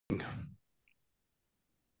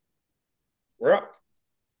We're up.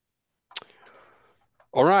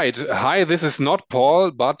 All right. Hi, this is not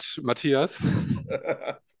Paul, but Matthias.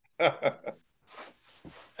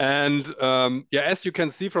 And yeah, as you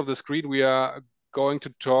can see from the screen, we are going to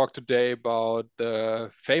talk today about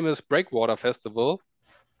the famous Breakwater Festival,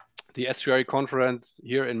 the estuary conference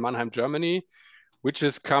here in Mannheim, Germany, which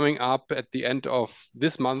is coming up at the end of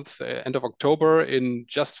this month, end of October, in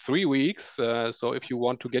just 3 weeks. So if you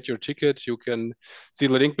want to get your ticket, you can see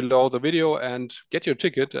the link below the video and get your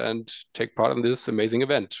ticket and take part in this amazing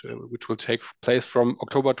event, which will take place from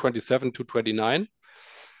October 27 to 29.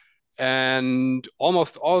 And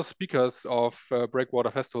almost all speakers of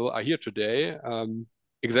Breakwater Festival are here today,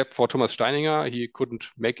 except for Thomas Steininger. He couldn't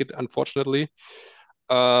make it, unfortunately.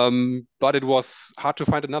 But it was hard to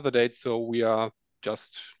find another date, so we are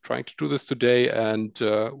just trying to do this today. And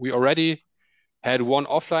we already had one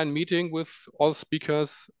offline meeting with all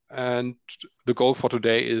speakers, and the goal for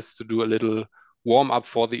today is to do a little warm up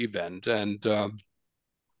for the event. And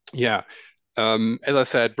yeah, as I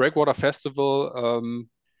said, Breakwater Festival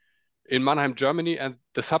in Mannheim, Germany, and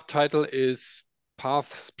the subtitle is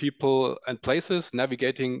Paths, People, and Places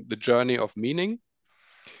Navigating the Journey of Meaning.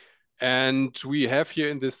 And we have here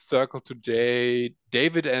in this circle today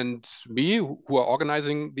David and me, who are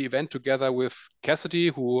organizing the event together with Cassidy,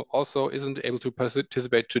 who also isn't able to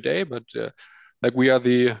participate today, but like we are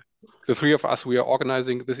the three of us, we are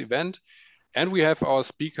organizing this event. And we have our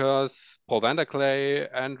speakers, Paul Vanderklay,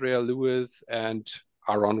 Andrea Lewis, and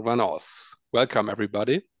Aaron Randos. Welcome,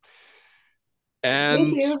 everybody. Thank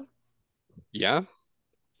And you. yeah,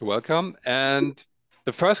 you're welcome. And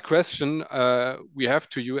the first question we have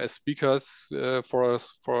to you as speakers for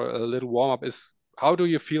a little warm up is, how do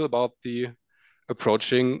you feel about the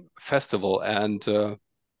approaching festival? And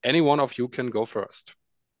any one of you can go first.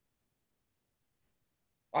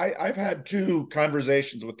 I've had two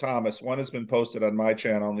conversations with Thomas. One has been posted on my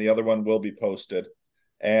channel, and the other one will be posted.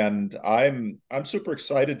 And I'm super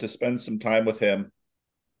excited to spend some time with him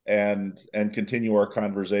and continue our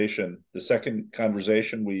conversation. The second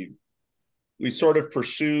conversation we sort of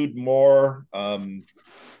pursued more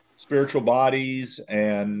spiritual bodies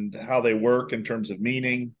and how they work in terms of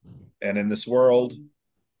meaning and in this world.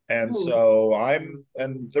 And so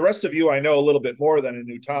and the rest of you, I know a little bit more than I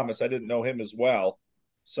knew Thomas. I didn't know him as well.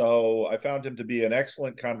 So I found him to be an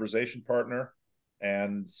excellent conversation partner.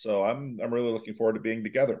 And so I'm really looking forward to being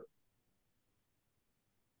together.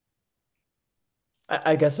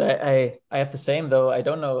 I guess I have the same though. I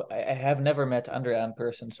don't know. I have never met Andrea in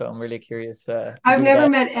person, so I'm really curious to I've do never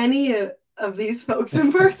that. met any of these folks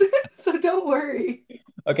in person, so don't worry.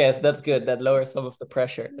 Okay, so that's good. That lowers some of the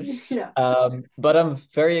pressure. Yeah. But I'm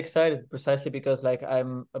very excited precisely because like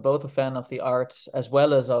I'm both a fan of the arts as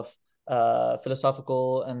well as of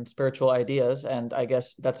philosophical and spiritual ideas, and I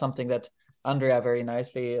guess that's something that Andrea very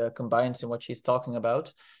nicely combines in what she's talking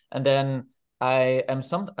about. And then I've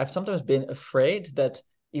sometimes been afraid that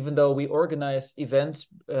even though we organize events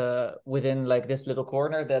within like this little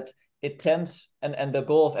corner, that it tends and the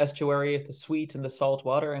goal of estuary is the sweet and the salt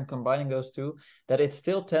water and combining those two, that it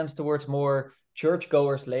still tends towards more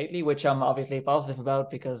churchgoers lately, which I'm obviously positive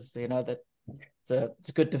about because you know that it's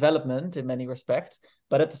a good development in many respects.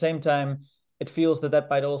 But at the same time, it feels that that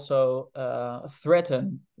might also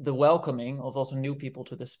threaten the welcoming of also new people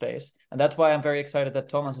to the space. And that's why I'm very excited that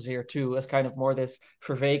Thomas is here too, as kind of more this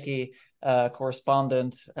Vervaeke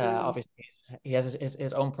correspondent. Obviously, he has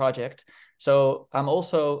his own project. So I'm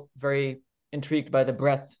also very intrigued by the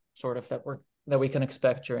breadth sort of that we can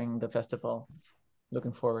expect during the festival.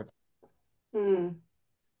 Looking forward. Mm.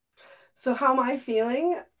 So how am I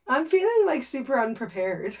feeling? I'm feeling like super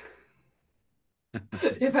unprepared,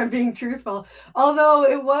 if I'm being truthful. Although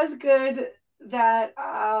it was good that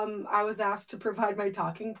I was asked to provide my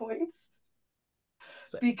talking points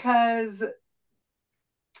because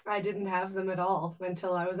I didn't have them at all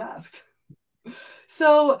until I was asked.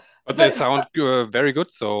 So, But they but sound very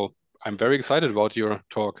good, so I'm very excited about your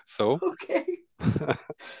talk. So okay.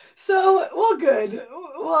 So, well, good.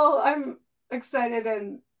 Well, I'm excited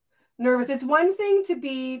and nervous. It's one thing to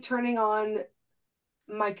be turning on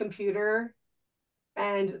my computer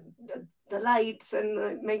and the lights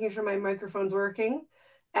and making sure my microphone's working.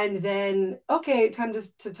 And then, okay, time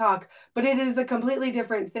to talk. But it is a completely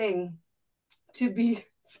different thing to be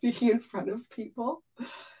speaking in front of people.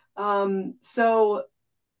 So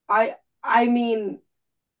I mean,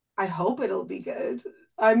 I hope it'll be good.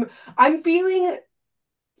 I'm feeling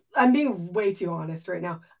I'm being way too honest right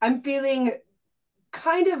now. I'm feeling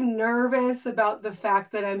kind of nervous about the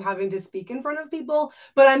fact that I'm having to speak in front of people,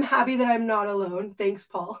 but I'm happy that I'm not alone. Thanks,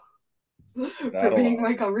 Paul. for being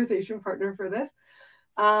my conversation partner for this.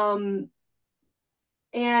 But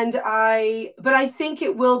I think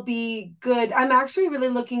it will be good. I'm actually really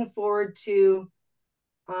looking forward to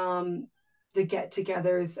the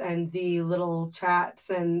get-togethers and the little chats,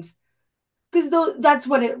 and because that's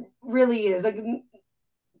what it really is. Like,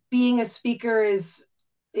 being a speaker is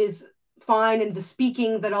fine, and the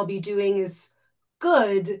speaking that I'll be doing is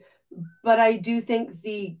good, but I do think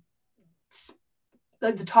the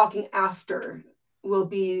talking after will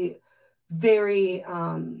be very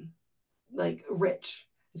like rich.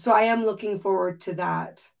 So I am looking forward to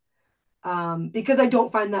that, because I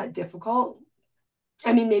don't find that difficult.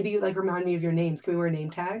 I mean, maybe like remind me of your names. Can we wear name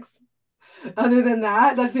tags? Other than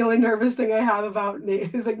that, that's the only nervous thing I have about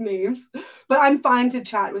is like names. But I'm fine to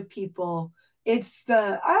chat with people. It's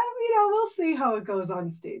we'll see how it goes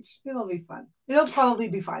on stage. It'll be fun. It'll probably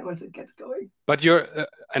be fine once it gets going. But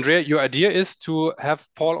Andrea, your idea is to have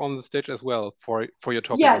Paul on the stage as well for your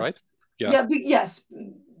topic, yes. right? Yeah. Yes.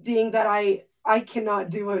 Being that I cannot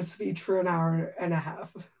do a speech for an hour and a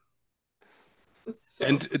half. So.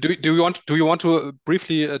 And do you want to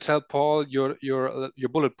briefly tell Paul your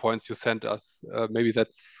bullet points you sent us? Maybe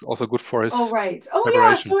that's also good for his. Oh, right. Oh,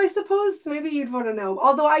 yeah. So I suppose maybe you'd want to know.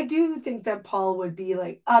 Although I do think that Paul would be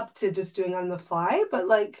like up to just doing on the fly, but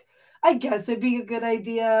like I guess it'd be a good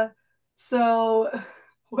idea. So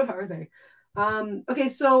what are they? Okay,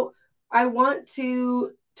 so I want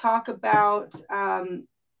to talk about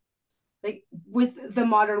like with the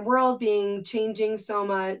modern world changing so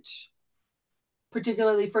much,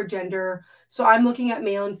 particularly for gender. So I'm looking at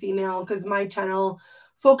male and female because my channel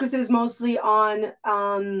focuses mostly on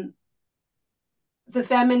the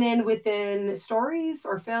feminine within stories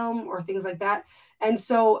or film or things like that. And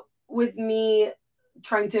so with me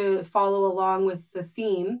trying to follow along with the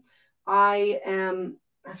theme, I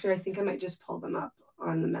think I might just pull them up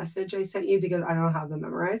on the message I sent you because I don't have them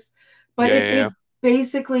memorized. But it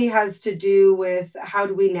basically has to do with how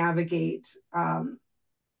do we navigate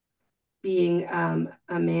being a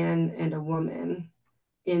man and a woman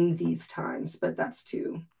in these times. But that's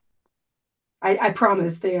too. I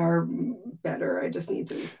promise they are better. I just need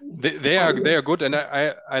to. They are good, and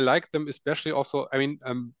I like them especially. Also, I mean,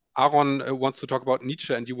 Aaron wants to talk about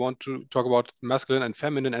Nietzsche, and you want to talk about masculine and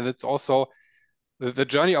feminine, and it's also the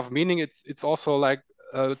journey of meaning. It's also like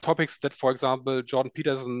topics that, for example, Jordan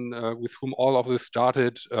Peterson, with whom all of this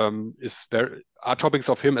started, are topics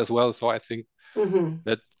of him as well. So I think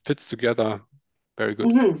that fits together very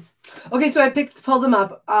good. Okay, so I pulled them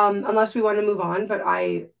up. Unless we want to move on, but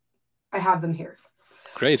I have them here.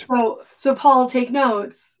 Great. So Paul, take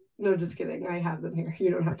notes. No, just kidding. I have them here.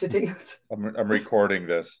 You don't have to take notes. I'm recording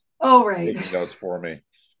this. Oh, right. Taking notes for me.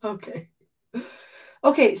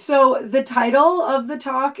 Okay, so the title of the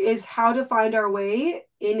talk is How to Find Our Way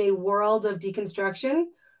in a World of Deconstruction.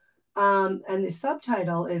 And the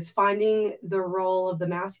subtitle is Finding the Role of the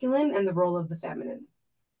Masculine and the Role of the Feminine.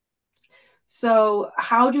 So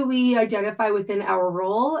how do we identify within our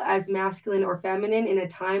role as masculine or feminine in a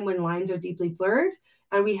time when lines are deeply blurred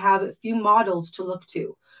and we have a few models to look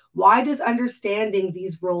to? Why does understanding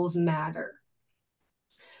these roles matter?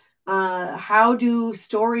 How do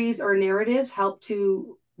stories or narratives help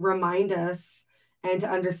to remind us and to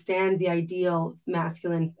understand the ideal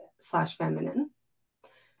masculine/feminine?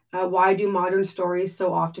 Why do modern stories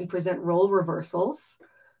so often present role reversals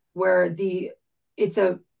where it's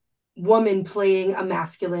a woman playing a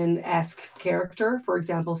masculine-esque character, for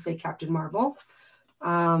example, say Captain Marvel?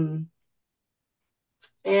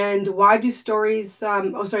 And why do stories,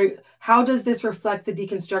 how does this reflect the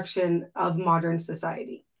deconstruction of modern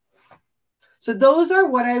society? So those are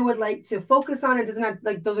what I would like to focus on. It doesn't have,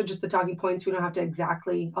 like, those are just the talking points. We don't have to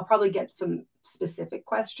exactly, I'll probably get some specific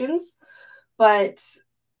questions, but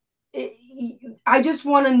I just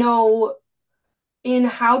want to know in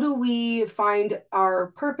how do we find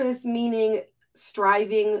our purpose, meaning,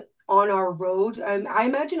 striving on our road. I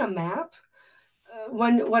imagine a map.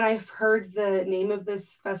 When I've heard the name of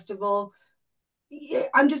this festival,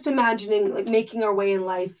 I'm just imagining like making our way in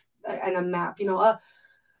life and a map,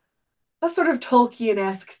 a sort of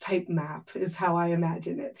Tolkien-esque type map is how I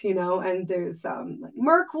imagine it, and there's like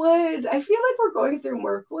Mirkwood. I feel like we're going through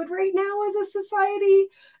Mirkwood right now as a society.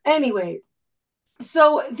 Anyway,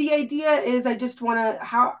 so the idea is I just want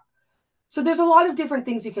to, so there's a lot of different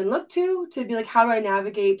things you can look to be like, how do I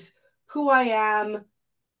navigate who I am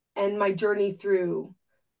and my journey through,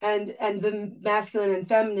 and the masculine and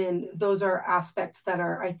feminine. Those are aspects that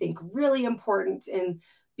are, I think, really important in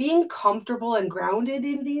being comfortable and grounded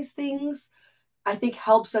in these things. I think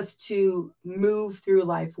helps us to move through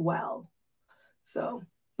life well. So,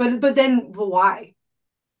 but then why?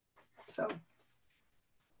 So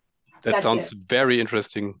that sounds very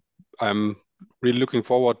interesting. I'm really looking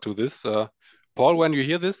forward to this. Paul, when you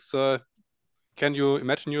hear this, can you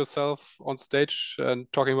imagine yourself on stage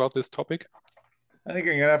and talking about this topic? I think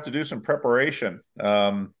I'm gonna have to do some preparation.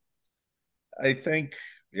 I think,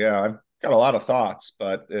 yeah, I've got a lot of thoughts,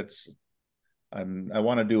 but I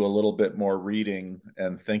want to do a little bit more reading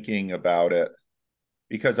and thinking about it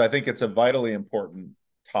because I think it's a vitally important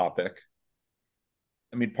topic.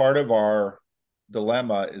 I mean, part of our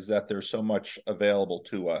dilemma is that there's so much available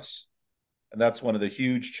to us. And that's one of the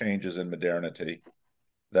huge changes in modernity,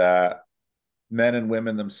 that men and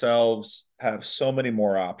women themselves have so many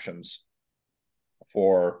more options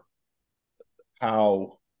for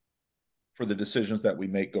for the decisions that we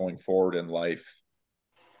make going forward in life.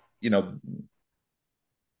 You know,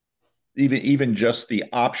 even just the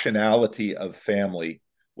optionality of family,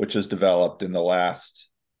 which has developed in the last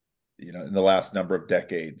number of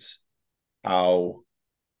decades, how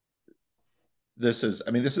this is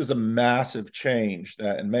a massive change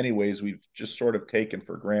that in many ways we've just sort of taken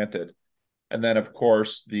for granted. And then of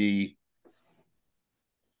course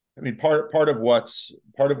part of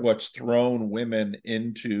what's thrown women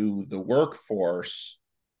into the workforce,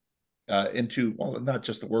 not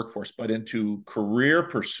just the workforce, but into career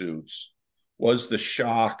pursuits, was the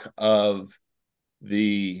shock of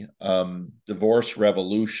the divorce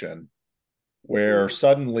revolution, where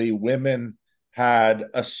suddenly women had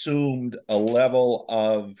assumed a level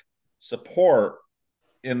of support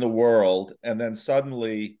in the world, and then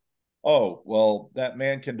suddenly, oh, well, that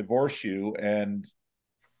man can divorce you, and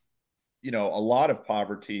a lot of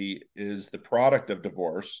poverty is the product of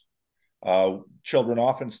divorce. Children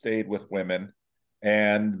often stayed with women,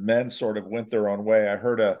 and men sort of went their own way. I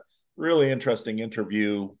heard a really interesting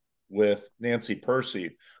interview with Nancy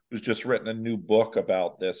Percy, who's just written a new book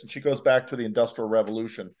about this. And she goes back to the Industrial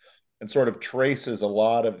Revolution and sort of traces a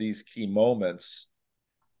lot of these key moments.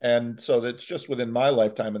 And so that's just within my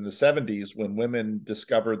lifetime in the 70s, when women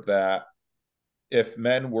discovered that if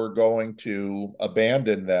men were going to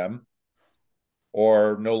abandon them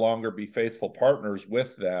or no longer be faithful partners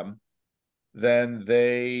with them, then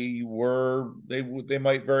they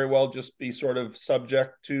might very well just be sort of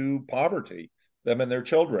subject to poverty, them and their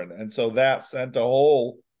children. And so that sent a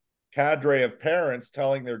whole cadre of parents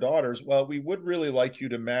telling their daughters, well, we would really like you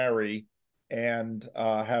to marry and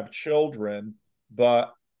have children,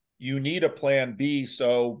 but you need a plan B.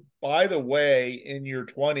 So by the way, in your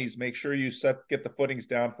 20s, make sure you get the footings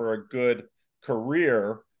down for a good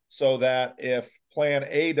career, so that if plan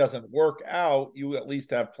A doesn't work out, you at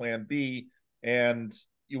least have plan B and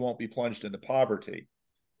you won't be plunged into poverty.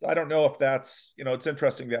 I don't know if that's, it's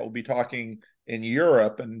interesting that we'll be talking in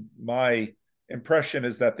Europe, and my impression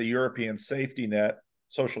is that the European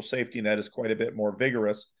social safety net is quite a bit more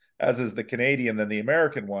vigorous, as is the Canadian than the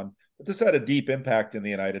American one. But this had a deep impact in the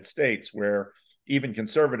United States, where even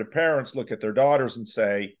conservative parents look at their daughters and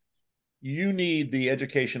say, you need the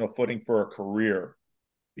educational footing for a career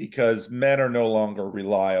because men are no longer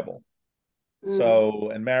reliable.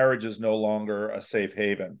 So, and marriage is no longer a safe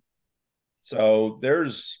haven. So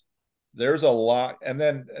there's a lot. And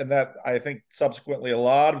that, I think, subsequently, a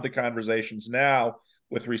lot of the conversations now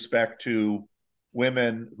with respect to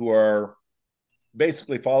women who are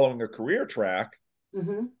basically following a career track.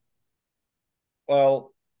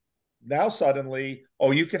 Well, now suddenly,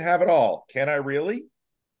 oh, you can have it all. Can I really?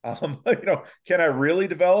 Can I really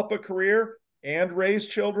develop a career and raise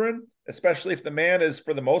children, especially if the man is,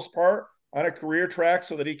 for the most part, on a career track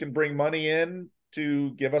so that he can bring money in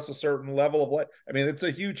to give us a certain level of life? I mean, it's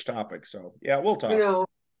a huge topic. So yeah, we'll talk.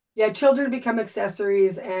 Yeah, children become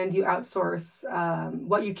accessories and you outsource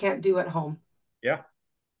what you can't do at home. Yeah.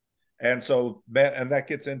 And so that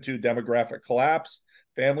gets into demographic collapse.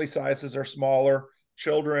 Family sizes are smaller.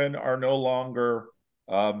 Children are no longer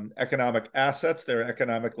economic assets, they're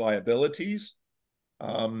economic liabilities.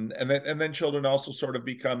 And then children also sort of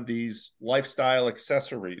become these lifestyle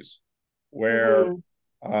accessories, where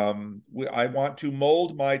I want to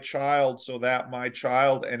mold my child so that my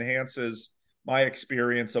child enhances my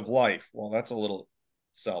experience of life. Well, that's a little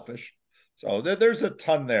selfish. So there's a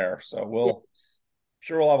ton there. So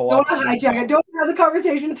sure we'll have a lot. Don't hijack it. Don't have the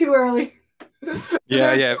conversation too early.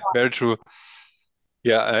 Yeah, very true.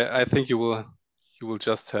 Yeah, I think you will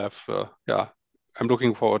just have I'm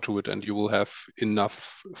looking forward to it, and you will have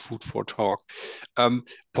enough food for talk.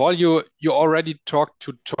 Paul, you already talked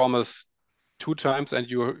to Thomas 2 times, and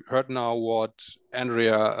you heard now what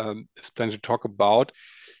Andrea is planning to talk about.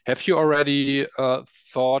 Have you already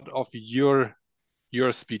thought of your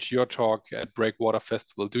speech, your talk at Breakwater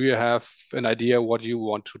Festival? Do you have an idea what you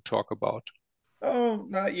want to talk about? Oh,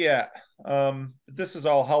 not yet. This is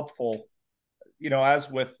all helpful. As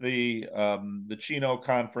with the Chino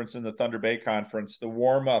conference and the Thunder Bay conference, the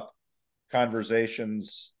warm up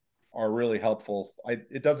conversations are really helpful.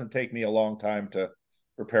 It doesn't take me a long time to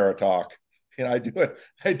prepare a talk. I do it.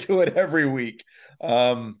 I do it every week.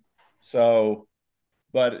 So,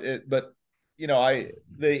 but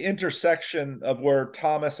the intersection of where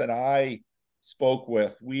Thomas and I spoke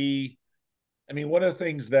with, one of the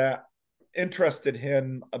things that interested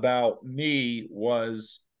him about me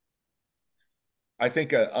was, I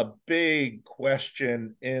think, a big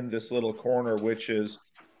question in this little corner, which is,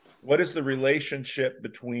 what is the relationship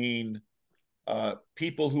between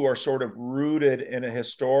people who are sort of rooted in a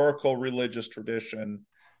historical religious tradition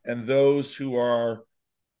and those who are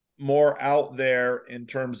more out there in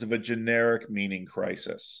terms of a generic meaning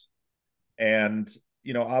crisis? And,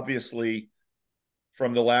 obviously,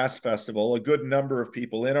 from the last festival, a good number of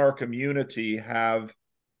people in our community have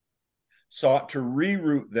sought to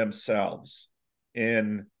reroot themselves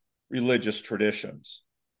in religious traditions.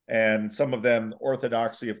 And some of them,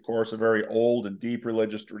 Orthodoxy, of course, a very old and deep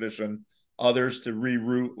religious tradition. Others to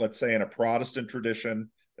reroot, let's say, in a Protestant tradition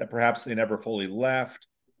that perhaps they never fully left,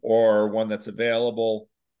 or one that's available,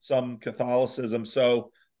 some Catholicism.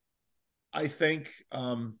 So I think,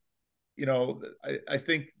 I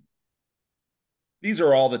think these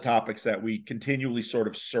are all the topics that we continually sort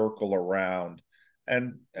of circle around.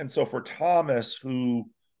 And so for Thomas, who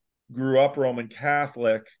grew up Roman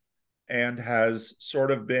Catholic and has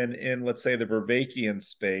sort of been in, let's say, the Vervaekian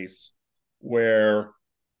space, where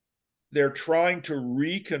they're trying to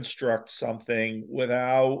reconstruct something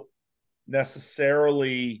without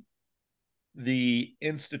necessarily the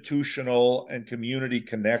institutional and community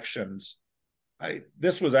connections.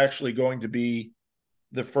 This was actually going to be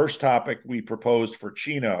the first topic we proposed for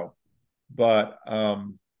Chino, but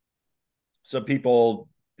some people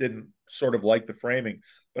didn't sort of like the framing.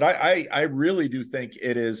 But I really do think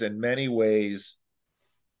it is in many ways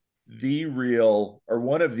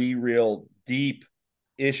one of the real deep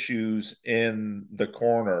issues in the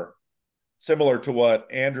corner, similar to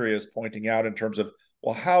what Andrea is pointing out in terms of,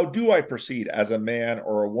 well, how do I proceed as a man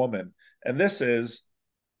or a woman? And this is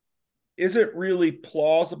it really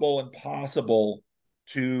plausible and possible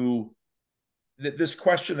to this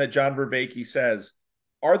question that John Vervaeke says,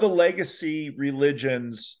 are the legacy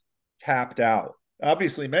religions tapped out?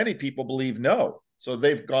 Obviously, many people believe no, so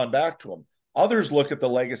they've gone back to them. Others look at the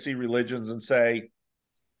legacy religions and say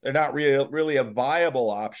they're not really a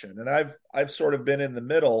viable option. And I've sort of been in the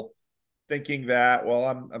middle, thinking that, well,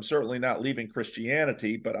 I'm certainly not leaving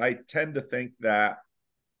Christianity, but I tend to think that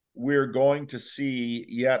we're going to see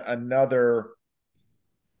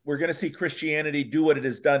we're going to see Christianity do what it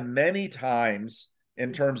has done many times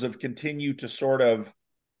in terms of continue to sort of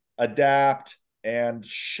adapt and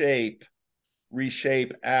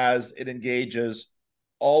reshape as it engages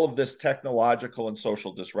all of this technological and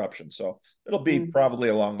social disruption. So it'll be probably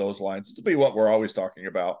along those lines. It'll be what we're always talking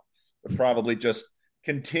about, but probably just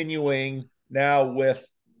continuing now with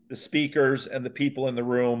the speakers and the people in the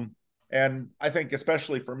room. And I think,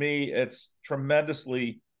 especially for me, it's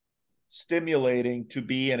tremendously stimulating to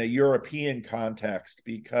be in a European context,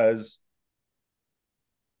 because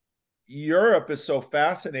Europe is so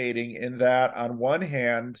fascinating in that, on one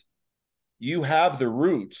hand, you have the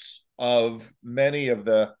roots of many of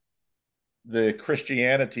the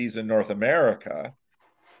Christianities in North America.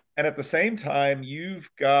 And at the same time,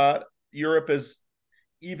 Europe is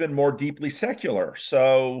even more deeply secular.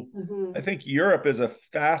 So I think Europe is a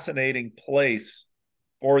fascinating place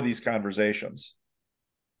for these conversations.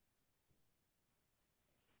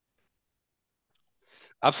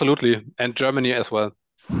 Absolutely. And Germany as well.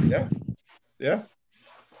 Yeah. Yeah.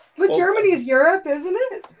 But Germany's Europe, isn't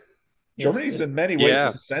it? Germany's in many ways the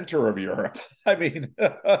center of Europe. I mean,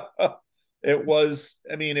 it was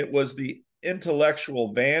the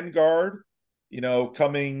intellectual vanguard,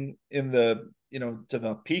 coming in to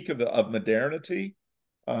the peak of modernity.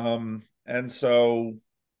 And so,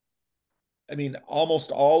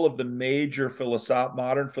 almost all of the major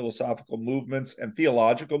modern philosophical movements and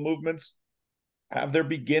theological movements have their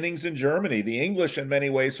beginnings in Germany. The English, in many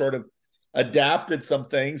ways, sort of adapted some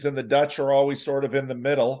things, and the Dutch are always sort of in the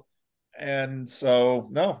middle. And so,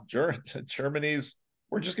 no, Germany's,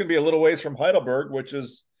 we're just going to be a little ways from Heidelberg, which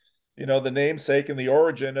is, the namesake and the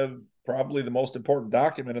origin of probably the most important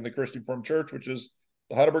document in the Christian Reformed Church, which is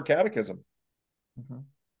the Heidelberg Catechism.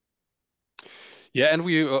 Yeah, and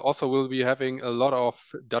we also will be having a lot of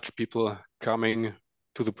Dutch people coming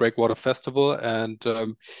to the Breakwater Festival. And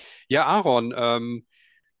Aaron,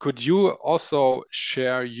 could you also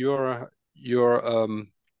share your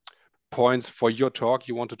points for your talk.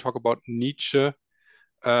 You want to talk about Nietzsche.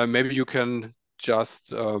 Maybe you can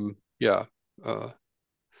just go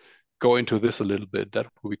into this a little bit. That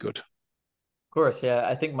would be good. Of course, yeah.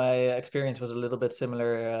 I think my experience was a little bit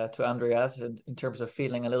similar to Andreas in terms of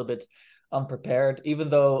feeling a little bit unprepared, even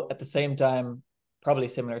though at the same time, probably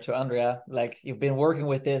similar to Andrea, like you've been working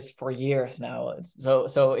with this for years now.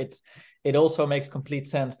 It also makes complete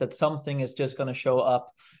sense that something is just going to show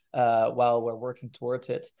up while we're working towards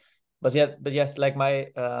it. But yes, like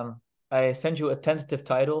I sent you a tentative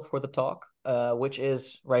title for the talk, which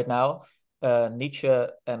is right now Nietzsche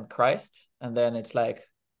and Christ, and then it's like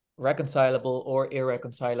reconcilable or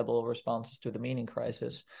irreconcilable responses to the meaning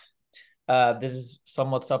crisis. This is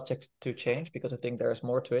somewhat subject to change because I think there's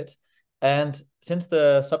more to it. And since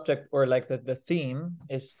the subject or like the theme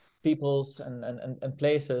is peoples and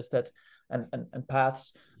places that and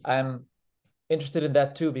paths, I'm interested in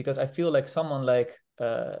that too, because I feel like someone like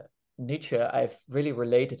Nietzsche, I've really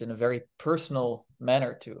related in a very personal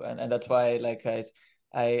manner to, and that's why like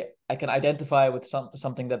I can identify with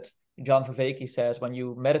something that John Vervaeke says: when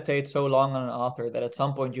you meditate so long on an author that at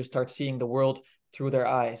some point you start seeing the world through their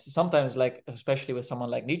eyes. Sometimes, like especially with someone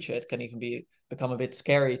like Nietzsche, it can even become a bit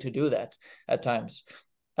scary to do that at times.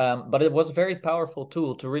 But it was a very powerful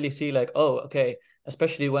tool to really see like, oh, okay,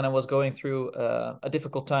 especially when I was going through a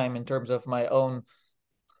difficult time in terms of my own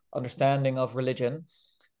understanding of religion,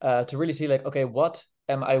 to really see like, okay, what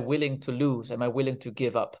am I willing to lose? Am I willing to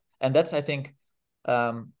give up? And that's, I think,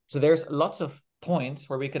 so there's lots of points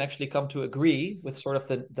where we can actually come to agree with sort of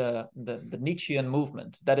the Nietzschean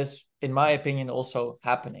movement that is, in my opinion, also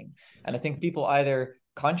happening. And I think people either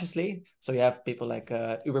consciously, so you have people like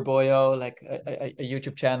Uberboyo, like a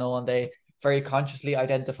YouTube channel, and they very consciously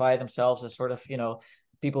identify themselves as sort of, you know,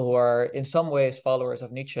 people who are in some ways followers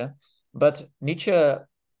of Nietzsche. But Nietzsche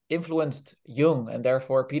influenced Jung and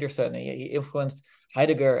therefore Peterson. He influenced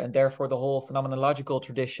Heidegger and therefore the whole phenomenological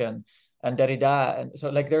tradition, and Derrida. And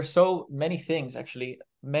so like there's so many things, actually,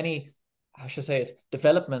 many, I should say it,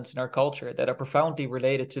 developments in our culture that are profoundly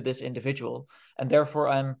related to this individual. And therefore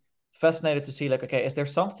I'm fascinated to see like, okay, is there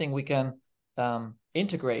something we can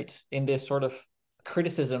integrate in this sort of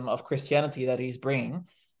criticism of Christianity that he's bringing,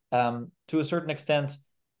 to a certain extent,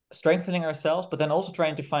 strengthening ourselves, but then also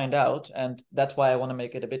trying to find out. And that's why I want to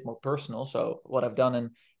make it a bit more personal. So what I've done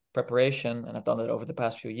in preparation, and I've done it over the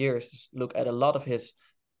past few years, is look at a lot of his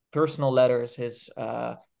personal letters, his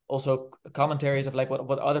also commentaries of like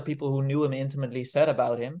what other people who knew him intimately said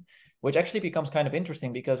about him, which actually becomes kind of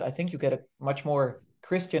interesting because I think you get a much more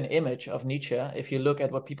Christian image of Nietzsche if you look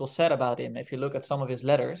at what people said about him, if you look at some of his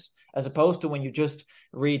letters, as opposed to when you just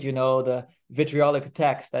read, you know, the vitriolic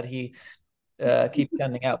attacks that he keeps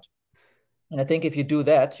sending out. And I think if you do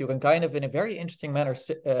that, you can kind of in a very interesting manner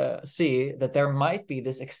see that there might be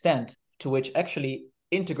this extent to which actually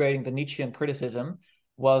integrating the Nietzschean criticism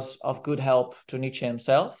was of good help to Nietzsche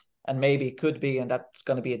himself, and maybe could be, and that's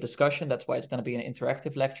going to be a discussion. That's why it's going to be an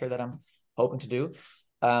interactive lecture that I'm hoping to do.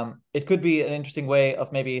 It could be an interesting way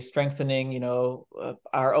of maybe strengthening, you know,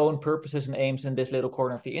 our own purposes and aims in this little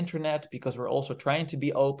corner of the internet, because we're also trying to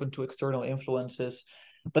be open to external influences.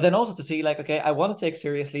 But then also to see like, okay, I want to take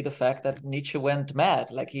seriously the fact that Nietzsche went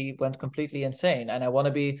mad, like he went completely insane. And I want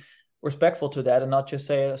to be respectful to that and not just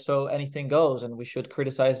say, so anything goes and we should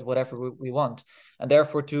criticize whatever we want. And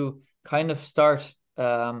therefore to kind of start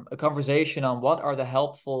a conversation on what are the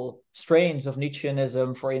helpful strains of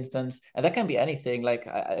Nietzscheanism, for instance. And that can be anything. Like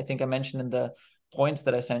I think I mentioned in the points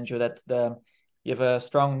that I sent you that you have a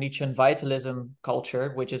strong Nietzschean vitalism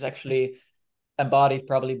culture, which is actually embodied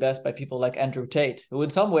probably best by people like Andrew Tate, who in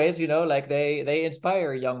some ways, you know, like they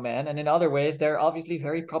inspire young men, and in other ways they're obviously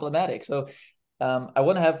very problematic. So I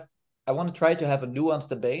want to try to have a nuanced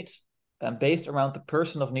debate based around the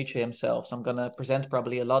person of Nietzsche himself. So I'm going to present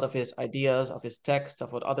probably a lot of his ideas, of his texts,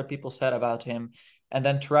 of what other people said about him, and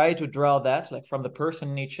then try to draw that like from the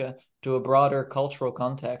person Nietzsche to a broader cultural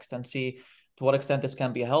context and see to what extent this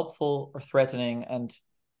can be helpful or threatening. And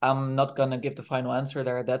I'm not going to give the final answer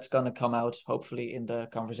there. That's going to come out hopefully in the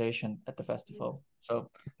conversation at the festival. So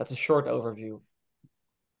that's a short overview.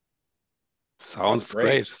 Sounds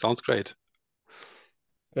great. Sounds great.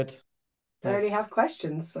 Good. I already have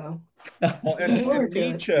questions, so. Well, and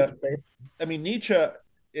Nietzsche, I mean, Nietzsche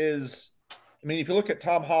is, I mean, if you look at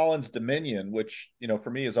Tom Holland's Dominion, which, you know, for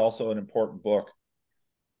me is also an important book,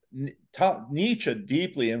 Nietzsche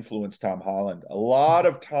deeply influenced Tom Holland. A lot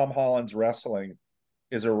of Tom Holland's wrestling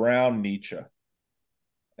is around Nietzsche.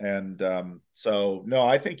 And so, no,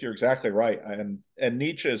 I think you're exactly right. And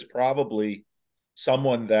Nietzsche is probably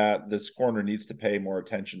someone that this corner needs to pay more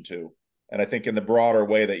attention to. And I think in the broader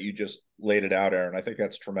way that you just laid it out, Aaron, I think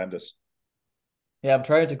that's tremendous. Yeah, I'm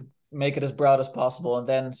trying to make it as broad as possible and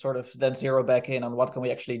then sort of then zero back in on what can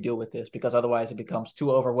we actually do with this, because otherwise it becomes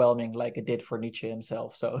too overwhelming like it did for Nietzsche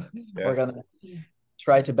himself. So we're gonna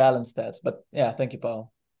try to balance that. But yeah, thank you,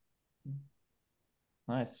 Paul.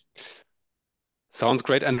 Nice. Sounds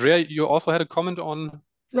great. Andrea, you also had a comment on.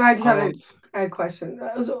 No, I just had a question.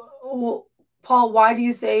 Well, Paul, why do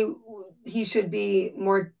you say he should be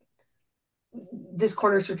more? This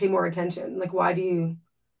corner should pay more attention. Like, why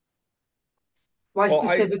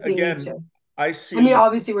specifically Nietzsche? I see. I mean,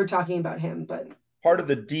 obviously we're talking about him, but part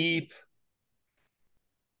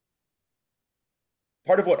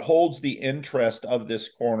of what holds the interest of this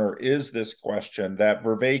corner is this question that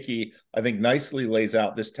Vervaeke, I think, nicely lays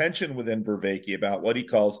out this tension within Vervaeke about what he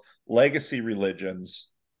calls legacy religions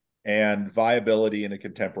and viability in a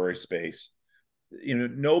contemporary space.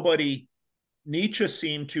 Nietzsche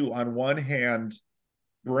seemed to, on one hand,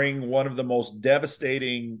 bring one of the most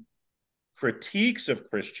devastating critiques of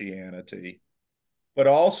Christianity, but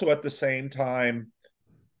also at the same time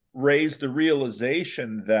raise the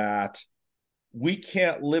realization that we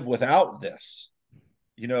can't live without this.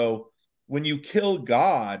 When you kill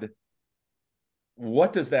God,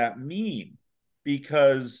 what does that mean?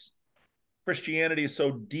 Because Christianity is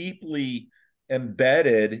so deeply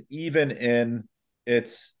embedded even in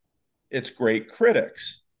its great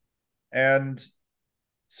critics. And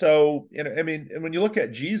so, when you look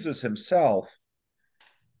at Jesus himself,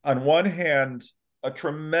 on one hand, a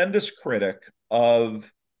tremendous critic of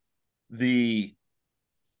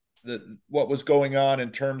what was going on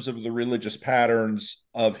in terms of the religious patterns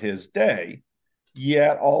of his day,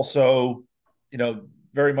 yet also,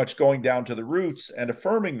 very much going down to the roots and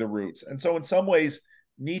affirming the roots. And so in some ways,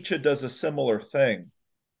 Nietzsche does a similar thing.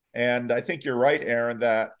 And I think you're right, Aaron,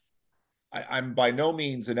 that I'm by no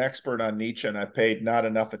means an expert on Nietzsche, and I've paid not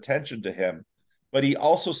enough attention to him, but he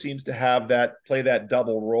also seems to play that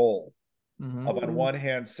double role of, on one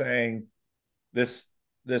hand, saying this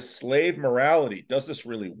slave morality, does this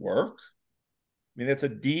really work? I mean,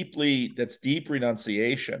 that's deep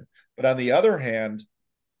renunciation. But on the other hand,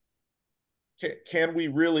 can we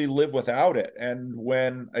really live without it? And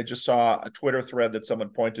when I just saw a Twitter thread that someone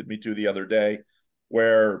pointed me to the other day,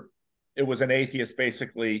 where it was an atheist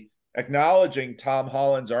basically acknowledging Tom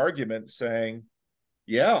Holland's argument, saying,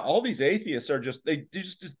 yeah, all these atheists they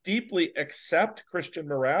just deeply accept Christian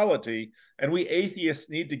morality, and we atheists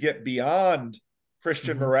need to get beyond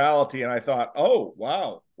Christian morality. And I thought, oh,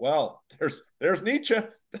 wow, well, there's Nietzsche.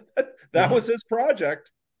 that was his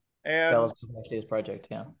project. And that was actually his project,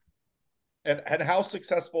 yeah. And how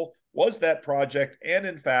successful was that project? And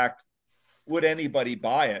in fact, would anybody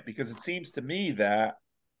buy it? Because it seems to me that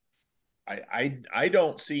I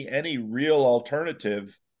don't see any real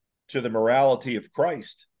alternative to the morality of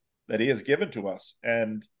Christ that he has given to us.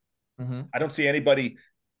 And I don't see anybody,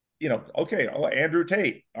 okay, Andrew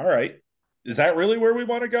Tate. All right. Is that really where we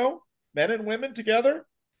want to go? Men and women together?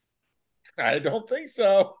 I don't think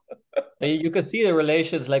so. You can see the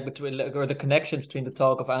relations or the connections between the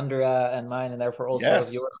talk of Andrea and mine, and therefore also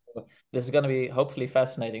of yours. This is going to be hopefully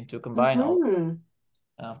fascinating to combine all.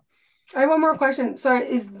 I have one more question.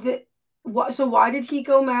 Sorry, so why did he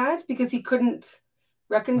go mad? Because he couldn't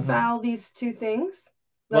reconcile these two things?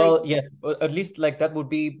 Well, yes, at least that would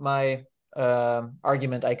be my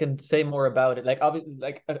argument. I can say more about it. Obviously,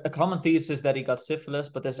 a common thesis that he got syphilis,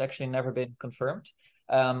 but that's actually never been confirmed.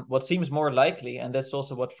 What seems more likely, and that's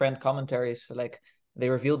also what friend commentaries they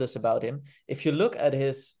reveal this about him. If you look at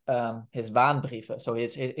his Wahnbriefe, so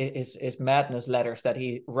his madness letters that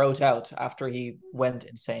he wrote out after he went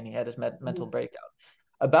insane, he had his mental breakdown.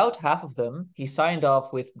 About half of them he signed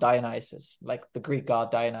off with Dionysus, like the Greek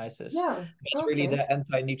god Dionysus. Yeah, that's really the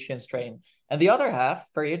anti-Nietzschean strain. And the other half,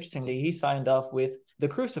 very interestingly, he signed off with the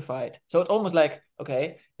crucified. So it's almost like,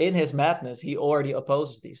 okay, in his madness, he already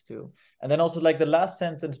opposes these two. And then also the last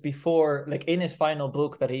sentence before, in his final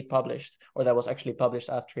book that he published, or that was actually published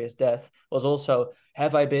after his death, was also,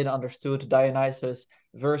 have I been understood, Dionysus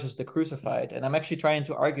versus the crucified? And I'm actually trying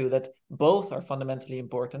to argue that both are fundamentally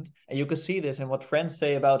important. And you can see this in what friends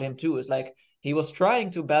say about him too, is he was trying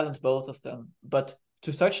to balance both of them, but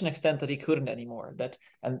to such an extent that he couldn't anymore.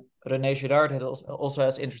 And René Girard also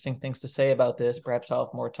has interesting things to say about this. Perhaps I'll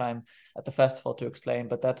have more time at the festival to explain,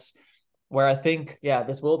 but that's where I think,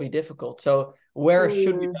 this will be difficult. So where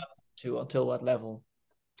should we balance the two, until what level?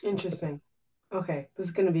 Interesting. Okay, this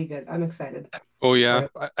is going to be good. I'm excited. Oh yeah,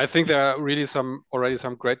 I think there are really already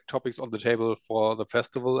some great topics on the table for the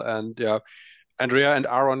festival. And yeah, Andrea and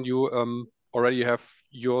Aaron, you already have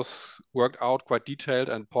yours worked out quite detailed,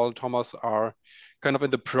 and Paul and Thomas are kind of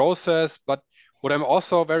in the process. But what I'm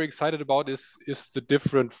also very excited about is the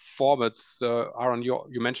different formats. Aaron,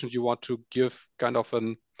 you mentioned you want to give kind of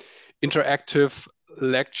an interactive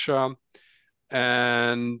lecture,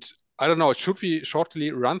 and I don't know, should we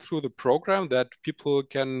shortly run through the program that people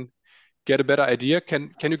can get a better idea?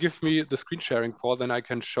 Can you give me the screen sharing, Paul? Then I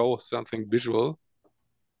can show something visual.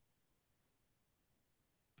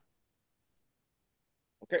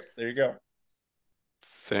 Okay, there you go.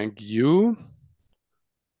 Thank you.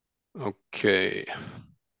 Okay.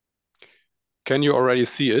 Can you already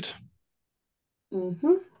see it?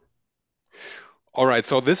 Mm-hmm. All right,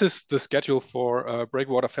 so this is the schedule for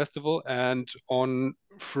Breakwater Festival, and on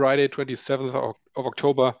Friday, 27th of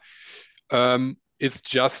October, it's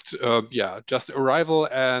just just arrival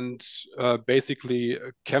and basically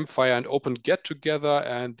a campfire and open get together,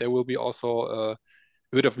 and there will be also a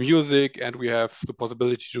bit of music, and we have the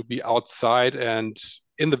possibility to be outside and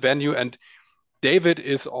in the venue. And David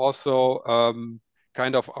is also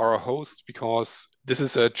kind of our host, because this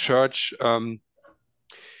is a church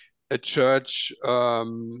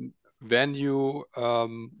venue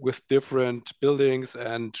with different buildings,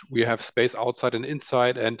 and we have space outside and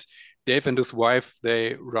inside. And Dave and his wife,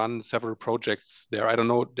 they run several projects there. I don't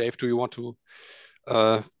know, Dave, do you want to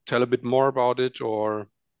tell a bit more about it, or?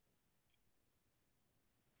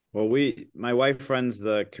 Well, my wife runs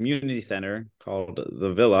the community center called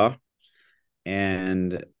the Villa,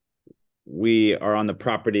 and we are on the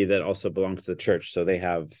property that also belongs to the church. So they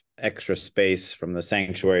have extra space from the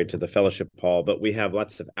sanctuary to the fellowship hall, but we have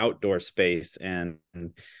lots of outdoor space, and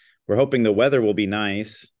we're hoping the weather will be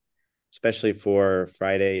nice, especially for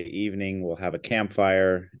Friday evening. We'll have a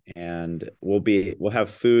campfire, and we'll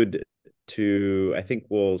have food I think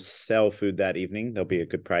we'll sell food that evening. There'll be a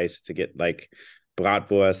good price to get like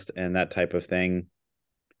bratwurst and that type of thing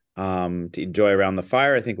to enjoy around the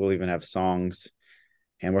fire. I think we'll even have songs,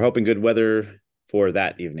 and we're hoping good weather for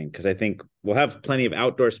that evening, because I think we'll have plenty of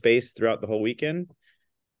outdoor space throughout the whole weekend.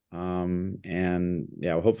 And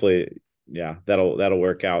yeah, hopefully, yeah, that'll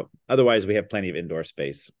work out. Otherwise, we have plenty of indoor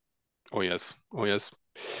space. Oh yes,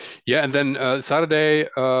 yeah. And then Saturday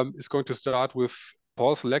is going to start with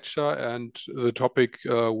Paul's lecture, and the topic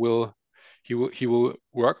he will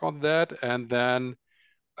work on that. And then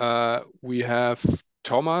we have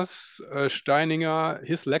Thomas Steininger,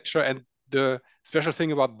 his lecture, and the special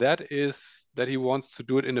thing about that is that he wants to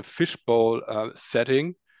do it in a fishbowl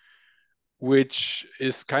setting, which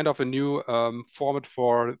is kind of a new format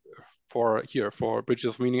for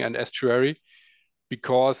Bridges of Meaning and Estuary,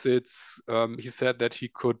 because it's he said that he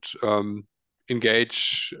could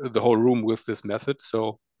engage the whole room with this method.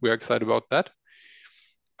 So we're excited about that.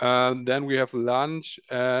 Then we have lunch,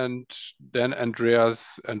 and then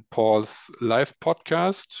Andreas and Paul's live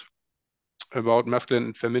podcast about masculine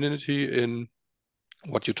and femininity in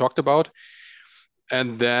what you talked about.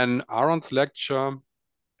 And then Aaron's lecture.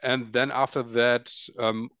 And then after that,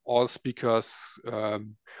 all speakers will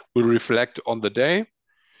reflect on the day.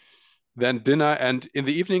 Then dinner, and in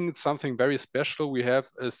the evening, something very special. We have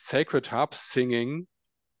a Sacred Harp singing.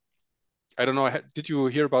 I don't know, did you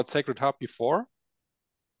hear about Sacred Harp before?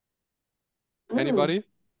 Anybody?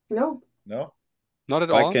 No. Not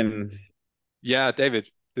at all? Yeah, David,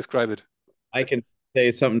 describe it. I can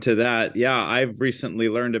say something to that. Yeah, I've recently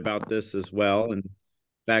learned about this as well. And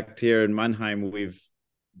back here in Mannheim, we've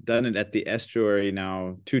done it at the estuary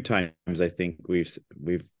now 2 times. I think we've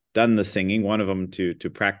done the singing, one of them to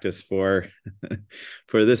practice for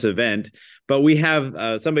for this event. But we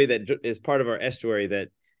have somebody that is part of our estuary that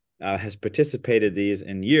has participated these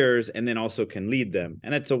in years, and then also can lead them.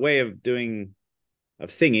 And it's a way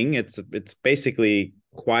of singing. It's basically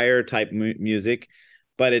choir type music,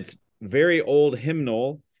 but it's very old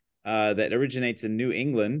hymnal that originates in New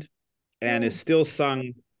England and is still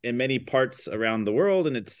sung in many parts around the world,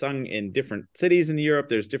 and it's sung in different cities in Europe.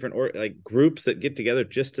 There's different groups that get together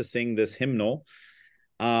just to sing this hymnal.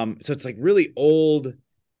 So it's like really old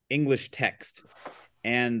English text.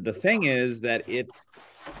 And the thing is that it's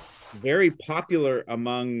very popular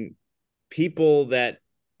among people that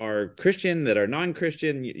are Christian, that are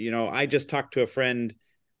non-Christian. I just talked to a friend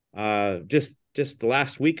just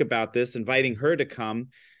last week about this, inviting her to come.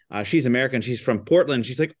 She's American. She's from Portland.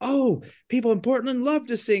 She's like, oh, people in Portland love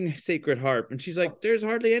to sing Sacred Harp. And she's like, there's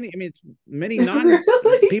hardly any. I mean, it's many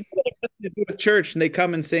people that do a church, and they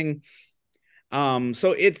come and sing.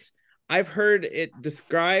 So I've heard it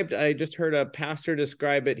described. I just heard a pastor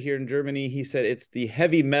describe it here in Germany. He said it's the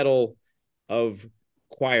heavy metal of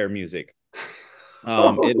choir music.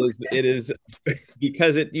 It is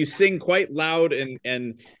because you sing quite loud,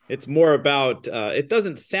 and it's more about it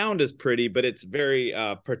doesn't sound as pretty, but it's very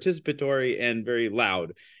participatory and very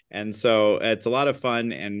loud. And so it's a lot of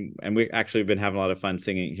fun, and we actually have been having a lot of fun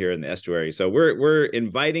singing here in the estuary. So we're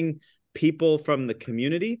inviting people from the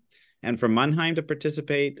community and from Mannheim to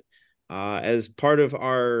participate. As part of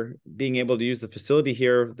our being able to use the facility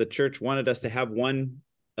here, the church wanted us to have one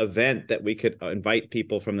event that we could invite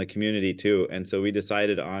people from the community to, and so we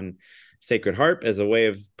decided on Sacred Harp as a way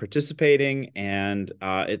of participating. And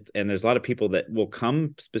there's a lot of people that will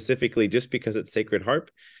come specifically just because it's Sacred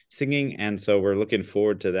Harp singing, and so we're looking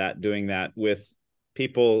forward to doing that with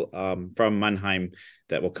people from Mannheim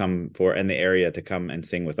that will come in the area to come and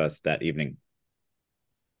sing with us that evening.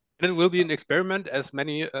 And it will be an experiment, as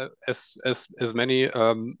many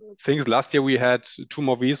things. Last year we had 2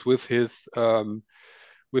 movies with his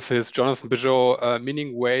Jonathan Bijot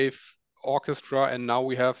Meaning Wave Orchestra, and now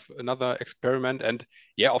we have another experiment. And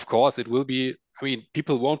yeah, of course, it will be. I mean,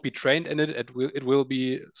 people won't be trained in it. It will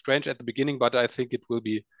be strange at the beginning, but I think it will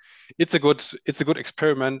be. It's a good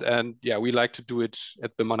experiment, and yeah, we like to do it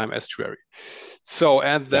at the Mannheim Estuary. So,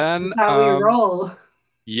 and then that's how we roll.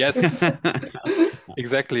 Yes,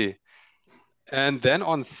 exactly. And then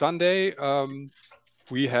on Sunday,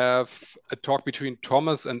 we have a talk between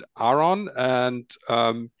Thomas and Aaron, and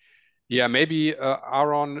yeah, maybe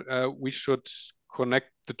Aaron, we should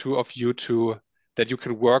connect the 2 of you to that you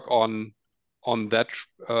can work on that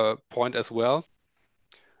point as well.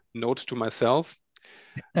 Note to myself.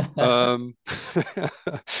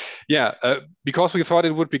 Yeah, because we thought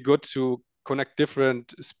it would be good to connect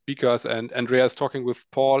different speakers, and Andrea's talking with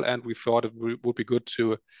Paul, and we thought it would be good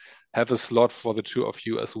to have a slot for the 2 of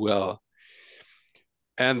you as well.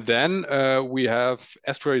 And then we have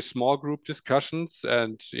estuary small group discussions.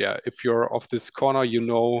 And yeah, if you're off this corner, you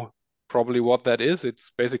know probably what that is.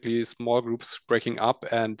 It's basically small groups breaking up,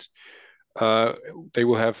 and they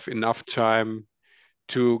will have enough time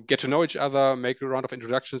to get to know each other, make a round of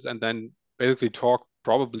introductions, and then basically talk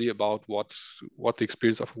probably about what the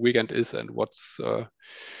experience of a weekend is, and what your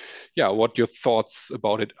thoughts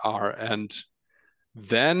about it are. And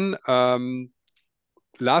then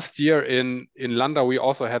last year in Landa, we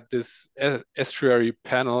also had this estuary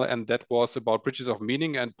panel, and that was about bridges of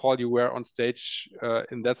meaning. And Paul, you were on stage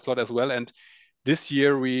in that slot as well. And this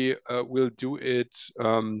year we will do it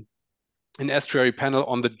an estuary panel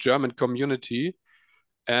on the German community.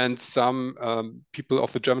 And some people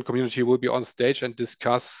of the German community will be on stage and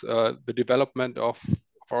discuss the development of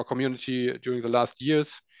our community during the last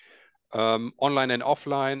years, online and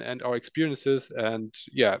offline, and our experiences, and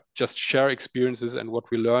yeah, just share experiences and what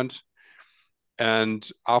we learned. And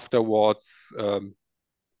afterwards,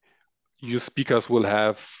 you speakers will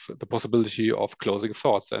have the possibility of closing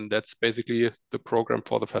thoughts, and that's basically the program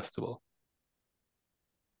for the festival.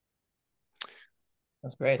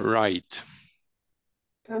 That's great. Right.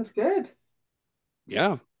 Sounds good.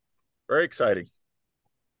 Yeah. Very exciting.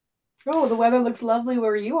 Oh, the weather looks lovely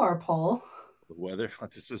where you are, Paul. The weather,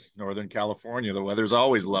 this is Northern California. The weather's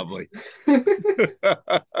always lovely.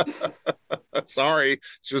 Sorry,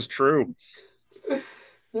 it's just true.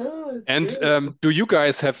 No, and do you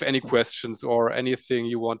guys have any questions or anything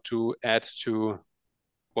you want to add to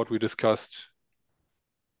what we discussed?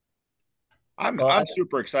 I'm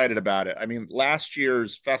super excited about it. I mean, last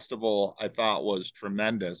year's festival I thought was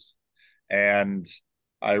tremendous, and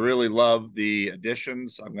I really love the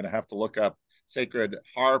additions. I'm going to have to look up Sacred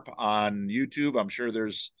Harp on YouTube. I'm sure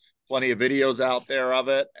there's plenty of videos out there of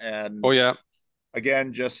it. And oh yeah,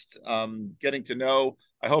 again, just getting to know.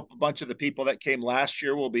 I hope a bunch of the people that came last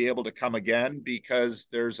year will be able to come again, because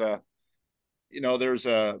again,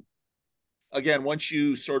 once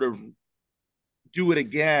you sort of do it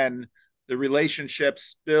again, the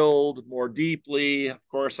relationships build more deeply. Of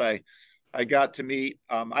course, I got to meet.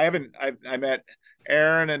 I met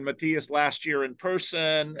Aaron and Matthias last year in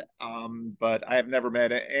person, but I have never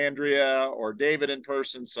met Andrea or David in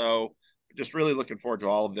person. So just really looking forward to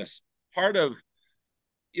all of this. Part of,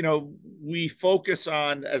 we focus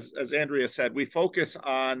on, as Andrea said, we focus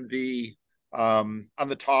on the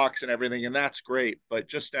talks and everything, and that's great. But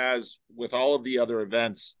just as with all of the other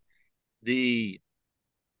events,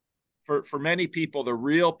 for many people, the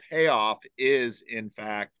real payoff is, in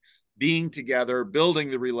fact, being together,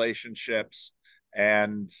 building the relationships,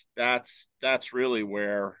 and that's really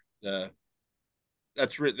where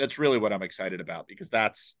that's really what I'm excited about, because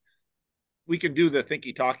we can do the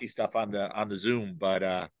thinky talky stuff on the Zoom,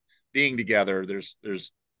 but being together, there's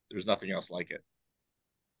nothing else like it.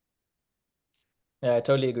 Yeah, I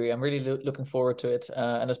totally agree. I'm really looking forward to it,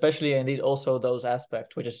 and especially indeed also those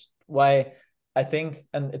aspects, which is why I think,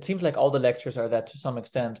 and it seems like all the lectures are that to some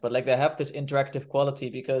extent, but like they have this interactive quality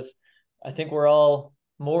because I think we're all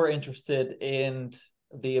more interested in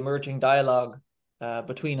the emerging dialogue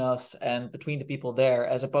between us and between the people there,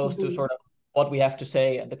 as opposed to sort of what we have to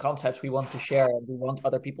say and the concepts we want to share, and we want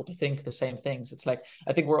other people to think the same things. It's like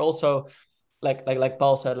I think we're also like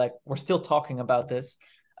Paul said, like we're still talking about this.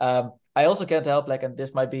 I also can't help and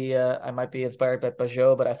this might be I might be inspired by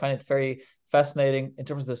Pajot, but I find it very fascinating in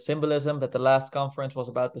terms of the symbolism that the last conference was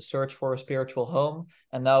about the search for a spiritual home,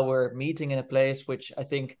 and now we're meeting in a place which I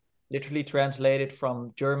think literally translated from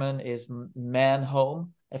German is man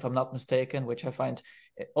home, if I'm not mistaken, which I find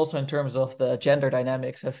also in terms of the gender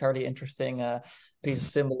dynamics a fairly interesting piece of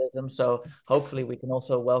symbolism. So hopefully we can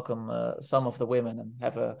also welcome some of the women and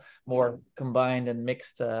have a more combined and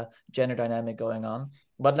mixed gender dynamic going on.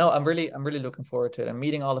 But no, I'm really looking forward to it. I'm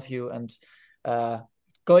meeting all of you and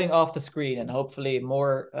going off the screen, and hopefully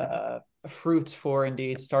more fruits for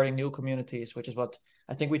indeed starting new communities, which is what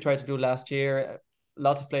I think we tried to do last year.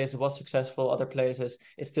 Lots of places was successful, other places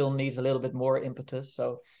it still needs a little bit more impetus.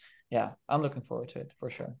 So yeah, I'm looking forward to it for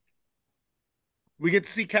sure. We get to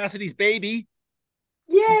see Cassidy's baby.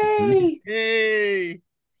 Yay! Yay!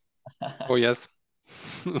 Oh yes.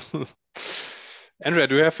 Andrea,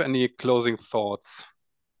 do you have any closing thoughts?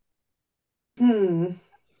 I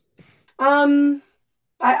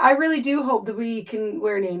really do hope that we can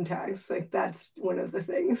wear name tags. Like that's one of the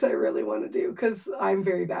things I really want to do because I'm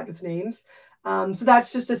very bad with names. So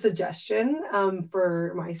that's just a suggestion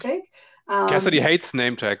for my sake. Cassidy hates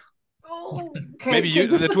name tags. Oh, okay. Maybe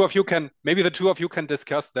the two of you can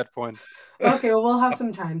discuss that point. Okay, well, we'll have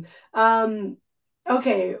some time.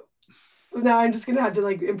 Okay. Now I'm just gonna have to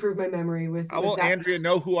improve my memory with How will that. Andrea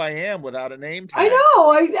know who I am without a name tag? I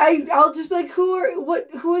know. I'll just be like,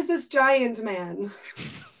 who is this giant man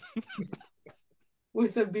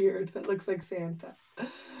with a beard that looks like Santa?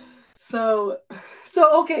 So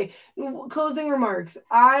okay. Closing remarks.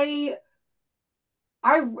 I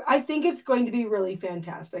think it's going to be really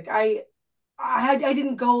fantastic. I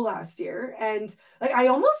didn't go last year, and I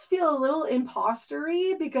almost feel a little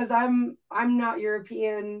impostery because I'm not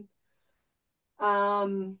European.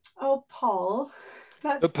 Oh, Paul,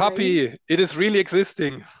 that's the puppy. nice. It is really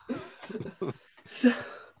existing.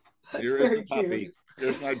 Here is the puppy. Cute.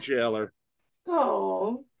 Here's my jailer.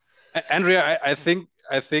 Oh, Andrea, I think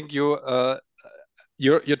your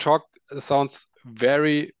talk sounds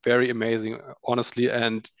very, very amazing, honestly.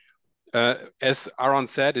 And as Aaron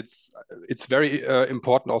said, it's very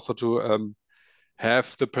important also to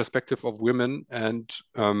have the perspective of women. And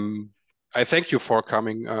I thank you for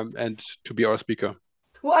coming and to be our speaker.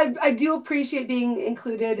 Well, I do appreciate being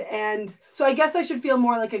included, and so I guess I should feel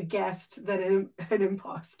more like a guest than an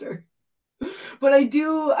imposter. But I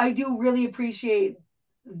do really appreciate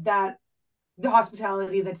that the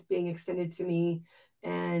hospitality that's being extended to me,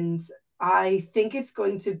 and I think it's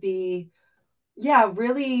going to be,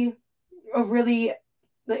 really a really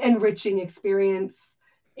enriching experience,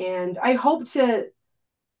 and I hope to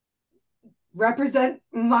represent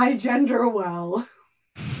my gender well.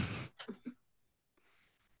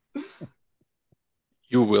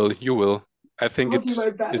 You will. I think I'll do my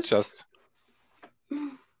best. It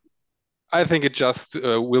just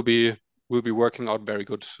will be working out very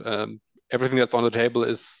good. Everything that's on the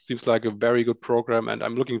table seems like a very good program, and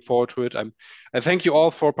I'm looking forward to it. I thank you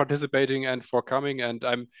all for participating and for coming. And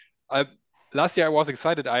last year I was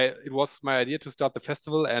excited. It was my idea to start the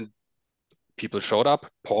festival, and people showed up.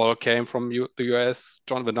 Paul came from the US,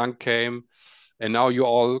 John Venang came, and now you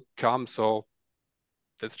all come. So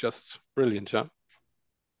that's just brilliant, yeah.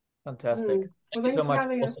 Fantastic. Thank you so much,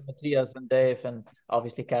 also Matthias and Dave, and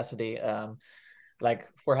obviously Cassidy,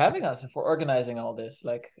 for having us and for organizing all this.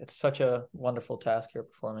 It's such a wonderful task you're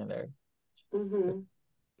performing there.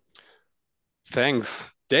 Thanks.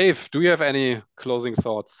 Dave, do you have any closing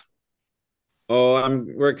thoughts? Oh,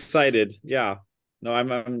 we're excited. Yeah. No,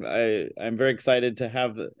 I'm very excited to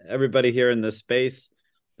have everybody here in this space.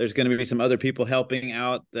 There's going to be some other people helping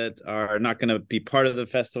out that are not going to be part of the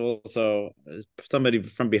festival. So somebody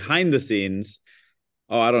from behind the scenes,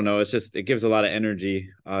 I don't know. It gives a lot of energy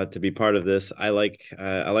to be part of this. I like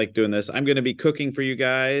doing this. I'm going to be cooking for you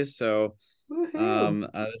guys. So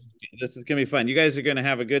this is going to be fun. You guys are going to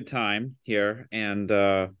have a good time here. And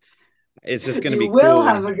it's just going to be cool. You will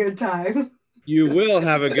have a good time. You will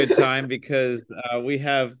have a good time because we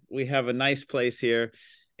have a nice place here.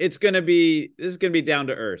 This is going to be down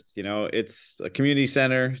to earth. It's a community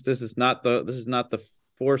center. This is not the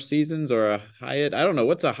Four Seasons or a Hyatt. I don't know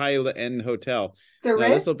what's a high-end hotel.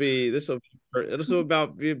 This will be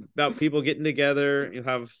about people getting together. You'll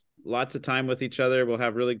have lots of time with each other. We'll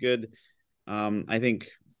have really good I think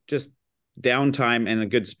just downtime and a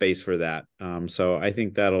good space for that. So I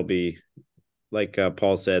think that'll be, like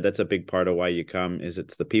Paul said, that's a big part of why you come, is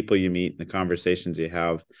it's the people you meet and the conversations you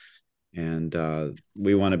have. And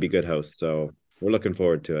we want to be good hosts. So we're looking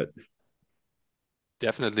forward to it.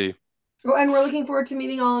 Definitely. Oh, and we're looking forward to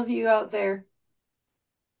meeting all of you out there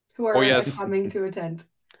who are yes. coming to attend.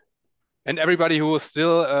 And everybody who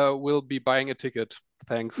still will be buying a ticket.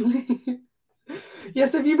 Thanks.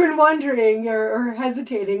 Yes, if you've been wondering or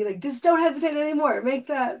hesitating, like, just don't hesitate anymore. Make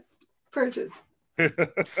that purchase.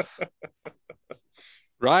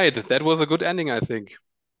 Right. That was a good ending, I think.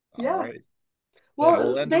 Yeah. All right. Well,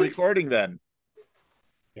 we'll end the recording then.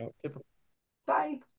 Yep. Bye.